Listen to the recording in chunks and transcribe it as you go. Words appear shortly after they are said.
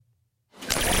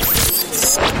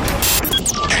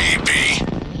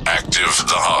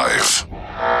The Hive.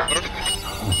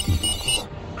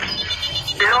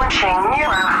 Launching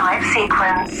NeuroHive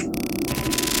sequence.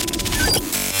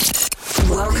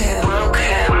 Welcome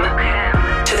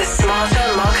to the Smarter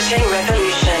Marketing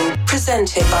Revolution,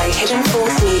 presented by Hidden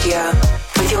Force Media,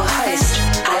 with your host,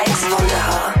 Alex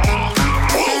Vonderhaar.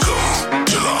 Welcome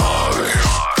to The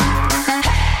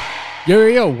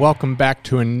Hive. Yo, welcome back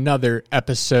to another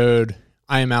episode.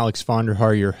 I am Alex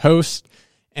Vonderhaar, your host,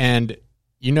 and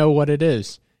you know what it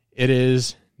is. It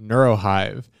is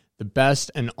NeuroHive, the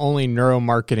best and only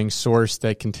neuromarketing source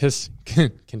that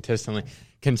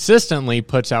consistently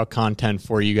puts out content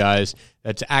for you guys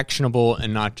that's actionable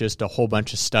and not just a whole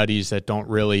bunch of studies that don't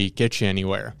really get you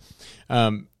anywhere.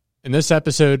 In this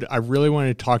episode, I really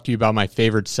wanted to talk to you about my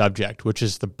favorite subject, which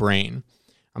is the brain.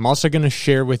 I'm also going to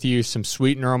share with you some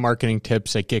sweet neuromarketing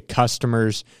tips that get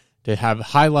customers to have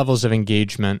high levels of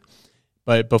engagement.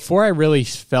 But before I really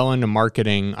fell into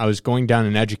marketing, I was going down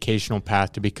an educational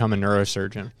path to become a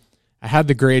neurosurgeon. I had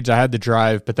the grades, I had the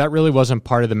drive, but that really wasn't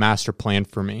part of the master plan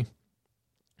for me.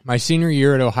 My senior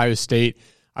year at Ohio State,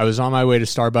 I was on my way to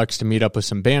Starbucks to meet up with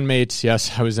some bandmates.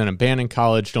 Yes, I was in a band in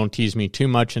college. Don't tease me too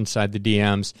much inside the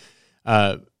DMs.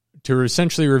 To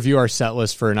essentially review our set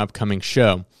list for an upcoming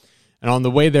show. And on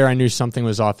the way there, I knew something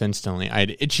was off instantly. I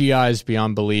had itchy eyes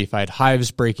beyond belief. I had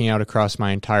hives breaking out across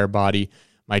my entire body.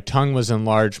 My tongue was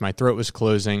enlarged. My throat was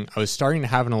closing. I was starting to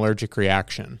have an allergic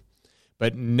reaction.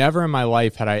 But never in my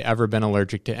life had I ever been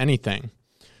allergic to anything.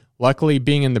 Luckily,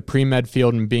 being in the pre-med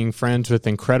field and being friends with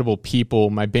incredible people,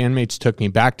 my bandmates took me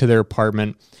back to their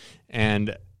apartment,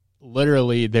 and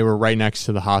literally they were right next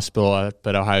to the hospital at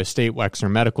Ohio State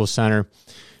Wexner Medical Center.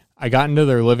 I got into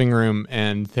their living room,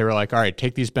 and they were like, all right,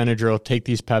 take these Benadryl, take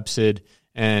these Pepcid,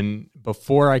 and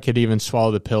before I could even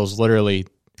swallow the pills, literally,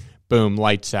 boom,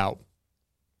 lights out.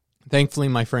 Thankfully,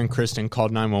 my friend Kristen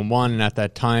called 911, and at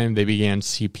that time, they began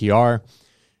CPR.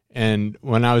 And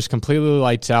when I was completely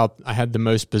lights out, I had the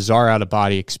most bizarre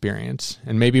out-of-body experience.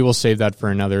 And maybe we'll save that for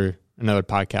another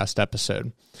podcast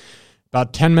episode.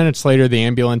 About 10 minutes later, the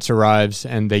ambulance arrives,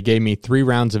 and they gave me 3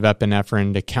 rounds of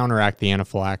epinephrine to counteract the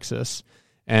anaphylaxis.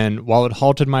 And while it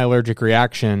halted my allergic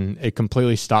reaction, it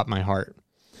completely stopped my heart.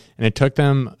 And it took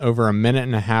them over a minute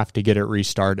and a half to get it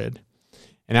restarted.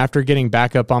 And after getting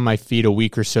back up on my feet a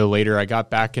week or so later, I got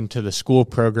back into the school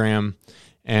program.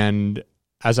 And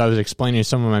as I was explaining to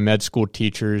some of my med school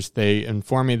teachers, they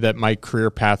informed me that my career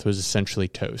path was essentially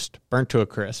toast, burnt to a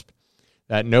crisp.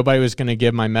 That nobody was going to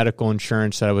give my medical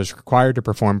insurance that I was required to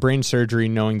perform brain surgery,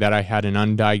 knowing that I had an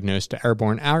undiagnosed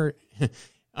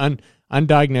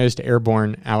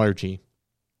airborne allergy.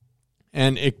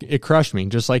 And it crushed me,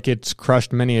 just like it's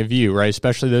crushed many of you, right?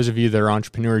 Especially those of you that are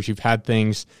entrepreneurs. You've had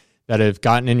things that have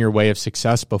gotten in your way of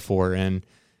success before, and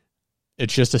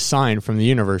it's just a sign from the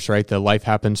universe, right? That life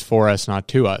happens for us, not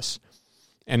to us.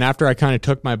 And after I kind of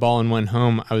took my ball and went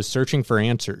home, I was searching for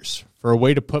answers, for a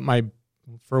way to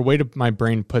my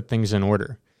brain put things in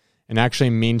order and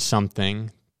actually mean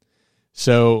something.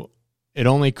 So it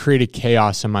only created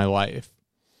chaos in my life.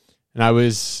 And I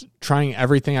was trying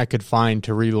everything I could find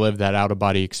to relive that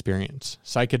out-of-body experience.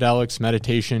 Psychedelics,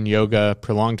 meditation, yoga,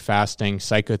 prolonged fasting,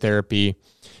 psychotherapy,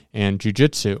 and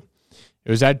jiu-jitsu.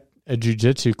 It was at a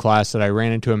jiu-jitsu class that I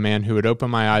ran into a man who had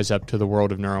opened my eyes up to the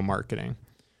world of neuromarketing.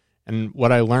 And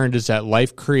what I learned is that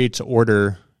life creates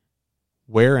order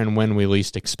where and when we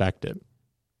least expect it.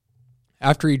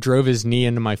 After he drove his knee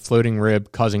into my floating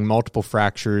rib, causing multiple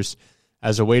fractures,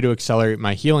 as a way to accelerate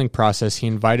my healing process, he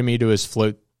invited me to his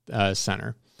float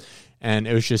center. And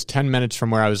it was just 10 minutes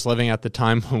from where I was living at the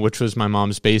time, which was my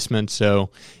mom's basement, so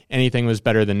anything was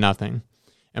better than nothing.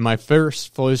 And my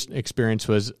first float experience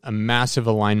was a massive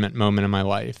alignment moment in my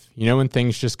life. You know when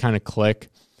things just kind of click?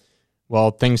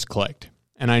 Well, things clicked.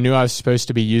 And I knew I was supposed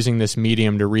to be using this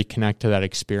medium to reconnect to that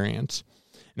experience.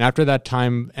 And after that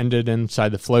time ended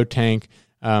inside the float tank,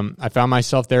 I found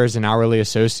myself there as an hourly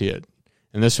associate.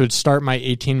 And this would start my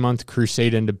 18-month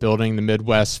crusade into building the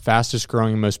Midwest's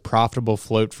fastest-growing, most profitable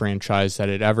float franchise that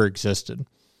had ever existed.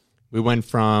 We went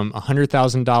from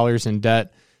 $100,000 in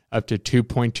debt up to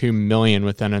 $2.2 million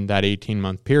within that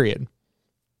 18-month period.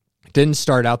 It didn't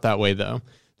start out that way, though.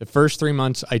 The first 3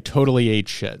 months, I totally ate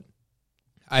shit.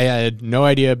 I had no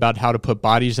idea about how to put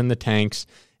bodies in the tanks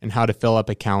and how to fill up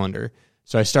a calendar.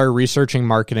 So I started researching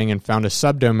marketing and found a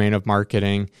subdomain of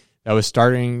marketing that was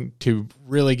starting to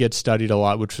really get studied a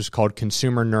lot, which was called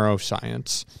consumer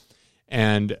neuroscience.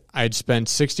 And I'd spent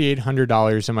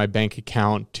 $6,800 in my bank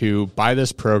account to buy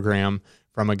this program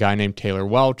from a guy named Taylor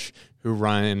Welch, who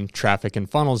ran Traffic and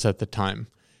Funnels at the time.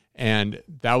 And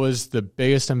that was the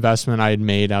biggest investment I had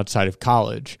made outside of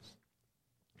college.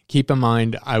 Keep in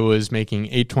mind, I was making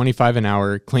 $8.25 an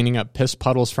hour, cleaning up piss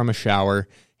puddles from a shower,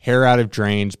 hair out of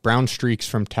drains, brown streaks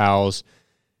from towels.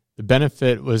 The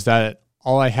benefit was that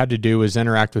all I had to do was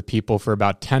interact with people for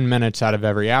about 10 minutes out of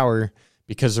every hour,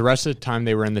 because the rest of the time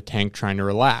they were in the tank trying to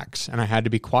relax, and I had to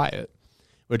be quiet,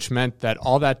 which meant that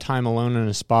all that time alone in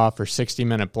a spa for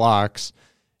 60-minute blocks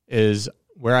is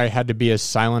where I had to be as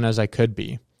silent as I could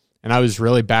be. And I was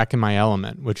really back in my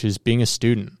element, which is being a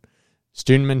student.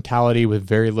 Student mentality with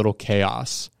very little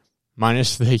chaos,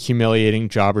 minus the humiliating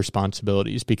job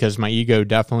responsibilities, because my ego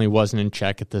definitely wasn't in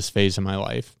check at this phase of my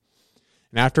life.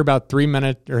 And after about 3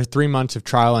 months of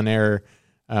trial and error,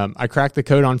 I cracked the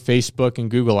code on Facebook and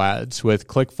Google Ads. With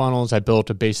ClickFunnels, I built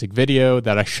a basic video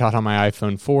that I shot on my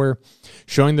iPhone 4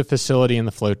 showing the facility and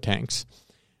the float tanks.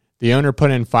 The owner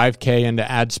put in $5,000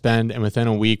 into ad spend, and within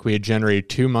a week, we had generated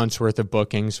 2 months' worth of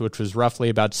bookings, which was roughly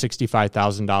about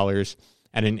 $65,000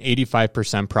 at an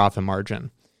 85% profit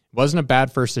margin. It wasn't a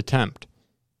bad first attempt.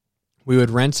 We would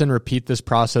rinse and repeat this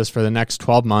process for the next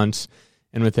 12 months,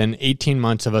 and within 18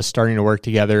 months of us starting to work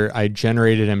together, I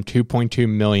generated him $2.2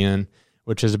 million,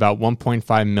 which is about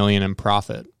 $1.5 million in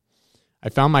profit. I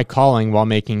found my calling while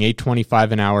making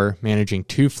 $8.25 an hour, managing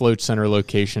 2 float center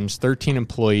locations, 13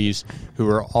 employees who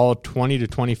were all 20 to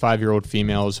 25-year-old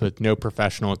females with no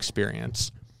professional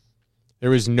experience. There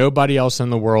was nobody else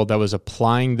in the world that was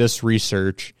applying this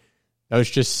research that was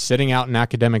just sitting out in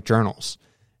academic journals.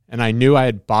 And I knew I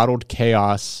had bottled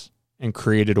chaos and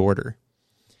created order.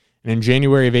 And in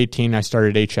January of 2018, I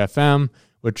started HFM,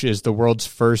 which is the world's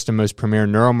first and most premier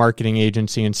neuromarketing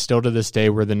agency, and still to this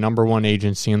day, we're the #1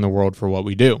 agency in the world for what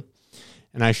we do.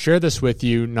 And I share this with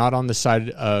you not on the side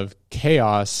of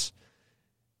chaos,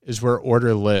 is where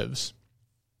order lives.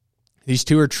 These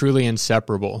two are truly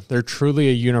inseparable. They're truly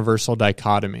a universal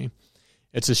dichotomy.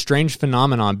 It's a strange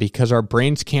phenomenon because our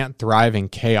brains can't thrive in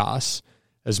chaos.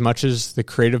 As much as the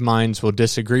creative minds will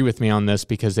disagree with me on this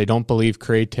because they don't believe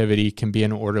creativity can be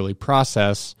an orderly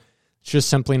process, it's just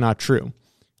simply not true.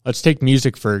 Let's take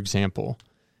music, for example.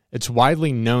 It's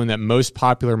widely known that most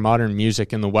popular modern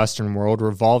music in the Western world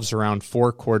revolves around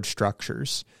 4 chord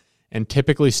structures and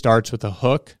typically starts with a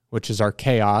hook, which is our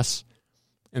chaos,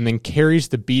 and then carries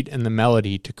the beat and the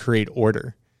melody to create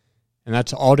order. And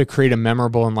that's all to create a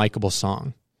memorable and likable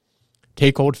song.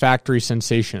 Take olfactory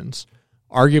sensations.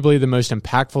 Arguably the most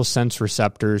impactful sense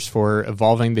receptors for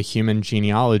evolving the human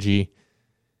genealogy.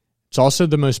 It's also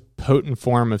the most potent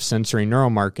form of sensory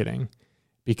neuromarketing,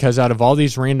 because out of all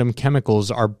these random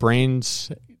chemicals, our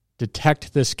brains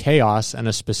detect this chaos in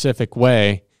a specific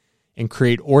way and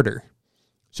create order.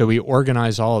 So we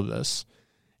organize all of this.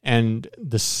 And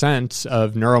the sense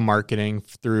of neuromarketing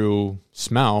through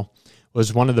smell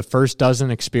was one of the first dozen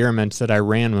experiments that I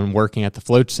ran when working at the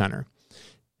Float Center.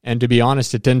 And to be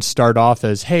honest, it didn't start off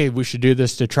as, hey, we should do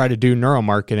this to try to do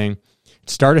neuromarketing. It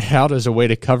started out as a way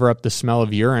to cover up the smell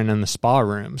of urine in the spa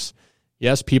rooms.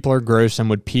 Yes, people are gross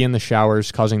and would pee in the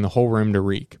showers, causing the whole room to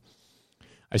reek.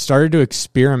 I started to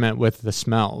experiment with the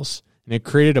smells, and it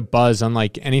created a buzz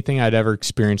unlike anything I'd ever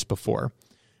experienced before.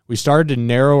 We started to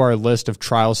narrow our list of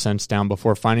trial scents down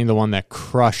before finding the one that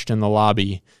crushed in the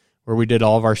lobby, where we did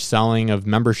all of our selling of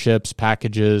memberships,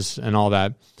 packages, and all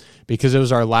that, because it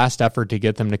was our last effort to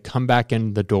get them to come back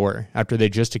in the door after they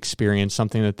just experienced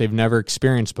something that they've never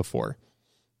experienced before.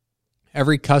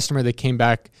 Every customer that came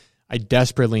back, I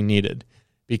desperately needed,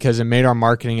 because it made our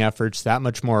marketing efforts that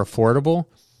much more affordable,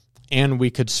 and we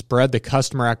could spread the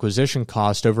customer acquisition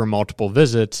cost over multiple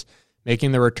visits,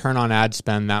 making the return on ad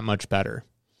spend that much better.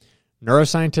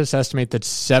 Neuroscientists estimate that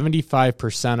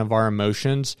 75% of our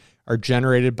emotions are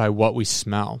generated by what we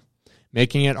smell,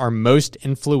 making it our most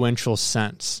influential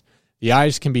sense. The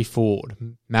eyes can be fooled.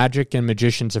 Magic and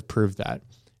magicians have proved that.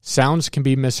 Sounds can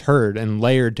be misheard and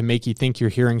layered to make you think you're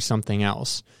hearing something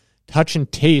else. Touch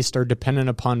and taste are dependent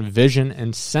upon vision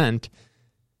and scent.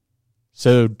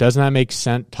 So doesn't that make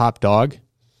scent top dog?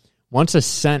 Once a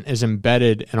scent is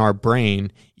embedded in our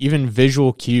brain, even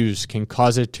visual cues can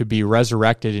cause it to be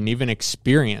resurrected and even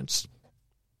experienced.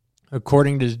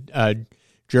 According to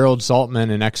Gerald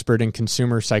Zaltman, an expert in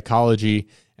consumer psychology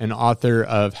and author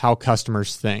of How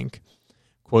Customers Think,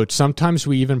 quote, sometimes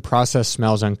we even process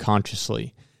smells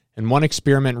unconsciously. In one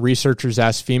experiment, researchers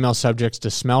asked female subjects to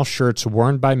smell shirts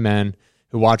worn by men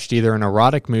who watched either an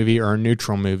erotic movie or a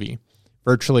neutral movie.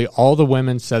 Virtually all the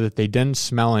women said that they didn't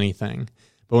smell anything,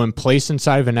 but when placed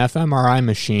inside of an fMRI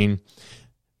machine,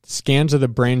 scans of the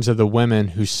brains of the women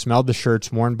who smelled the shirts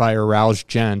worn by aroused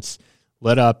gents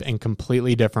lit up in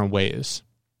completely different ways.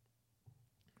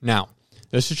 Now,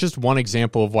 this is just one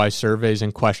example of why surveys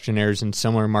and questionnaires and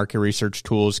similar market research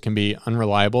tools can be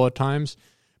unreliable at times,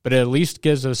 but it at least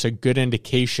gives us a good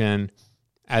indication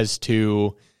as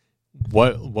to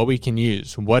what we can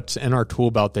use, what's in our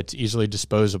tool belt that's easily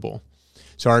disposable.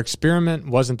 So our experiment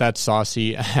wasn't that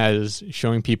saucy as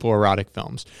showing people erotic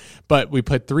films, but we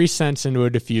put 3 cents into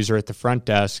a diffuser at the front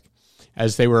desk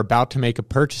as they were about to make a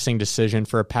purchasing decision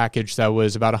for a package that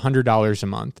was about $100 a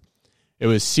month. It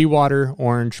was seawater,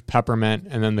 orange, peppermint,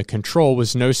 and then the control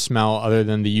was no smell other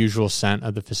than the usual scent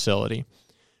of the facility.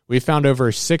 We found over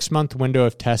a 6-month window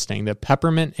of testing that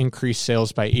peppermint increased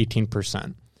sales by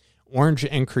 18%, orange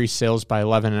increased sales by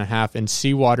 11.5%, and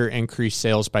seawater increased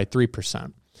sales by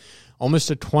 3%.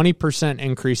 Almost a 20%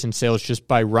 increase in sales just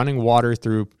by running water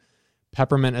through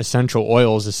peppermint essential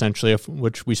oils, essentially,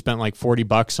 which we spent like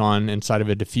 $40 on inside of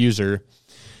a diffuser.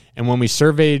 And when we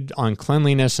surveyed on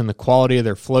cleanliness and the quality of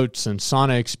their floats and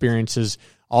sauna experiences,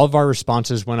 all of our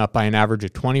responses went up by an average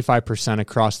of 25%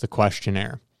 across the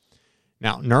questionnaire.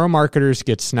 Now, neuromarketers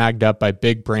get snagged up by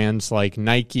big brands like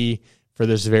Nike for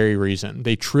this very reason.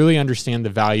 They truly understand the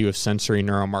value of sensory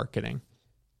neuromarketing.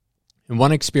 In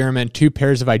one experiment, 2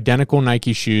 pairs of identical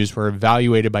Nike shoes were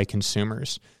evaluated by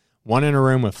consumers, one in a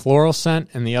room with floral scent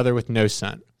and the other with no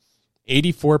scent.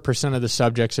 84% of the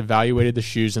subjects evaluated the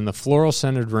shoes in the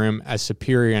floral-scented room as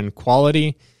superior in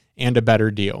quality and a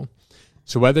better deal.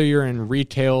 So whether you're in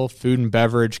retail, food and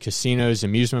beverage, casinos,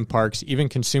 amusement parks, even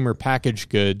consumer packaged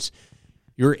goods,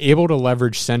 you're able to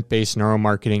leverage scent-based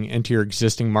neuromarketing into your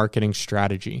existing marketing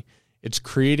strategy. It's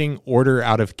creating order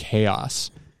out of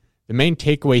chaos. The main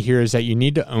takeaway here is that you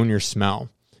need to own your smell.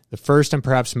 The first and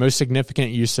perhaps most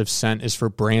significant use of scent is for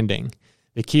branding.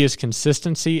 The key is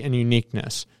consistency and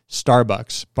uniqueness.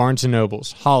 Starbucks, Barnes &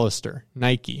 Nobles, Hollister,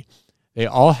 Nike, they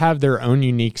all have their own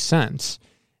unique scents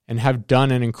and have done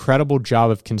an incredible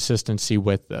job of consistency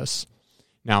with this.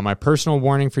 Now, my personal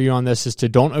warning for you on this is to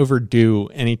don't overdo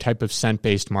any type of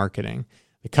scent-based marketing.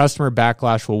 The customer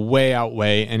backlash will way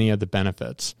outweigh any of the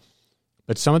benefits.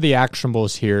 But some of the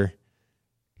actionables here,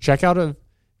 check out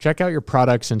your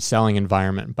products and selling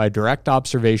environment by direct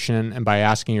observation and by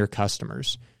asking your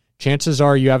customers. Chances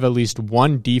are you have at least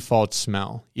one default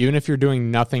smell, even if you're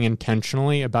doing nothing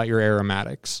intentionally about your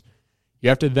aromatics. You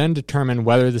have to then determine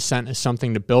whether the scent is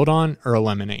something to build on or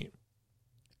eliminate.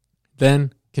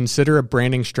 Then consider a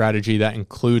branding strategy that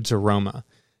includes aroma.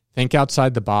 Think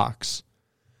outside the box.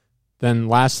 Then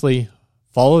lastly,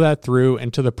 follow that through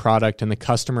into the product and the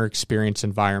customer experience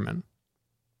environment.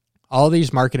 All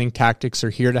these marketing tactics are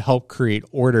here to help create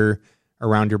order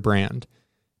around your brand,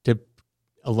 to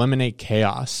eliminate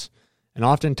chaos. And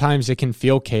oftentimes it can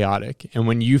feel chaotic. And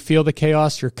when you feel the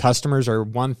chaos, your customers are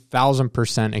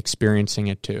 1,000% experiencing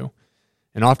it too.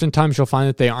 And oftentimes you'll find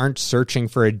that they aren't searching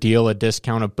for a deal, a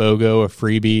discount, a BOGO, a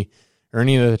freebie, or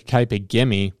any other type of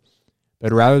gimme,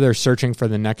 but rather they're searching for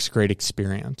the next great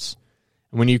experience.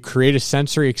 And when you create a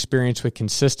sensory experience with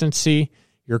consistency,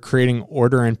 you're creating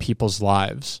order in people's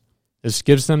lives. This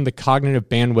gives them the cognitive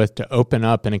bandwidth to open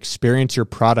up and experience your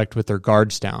product with their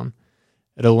guards down.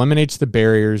 It eliminates the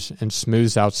barriers and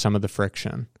smooths out some of the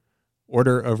friction.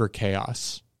 Order over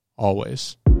chaos,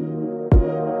 always.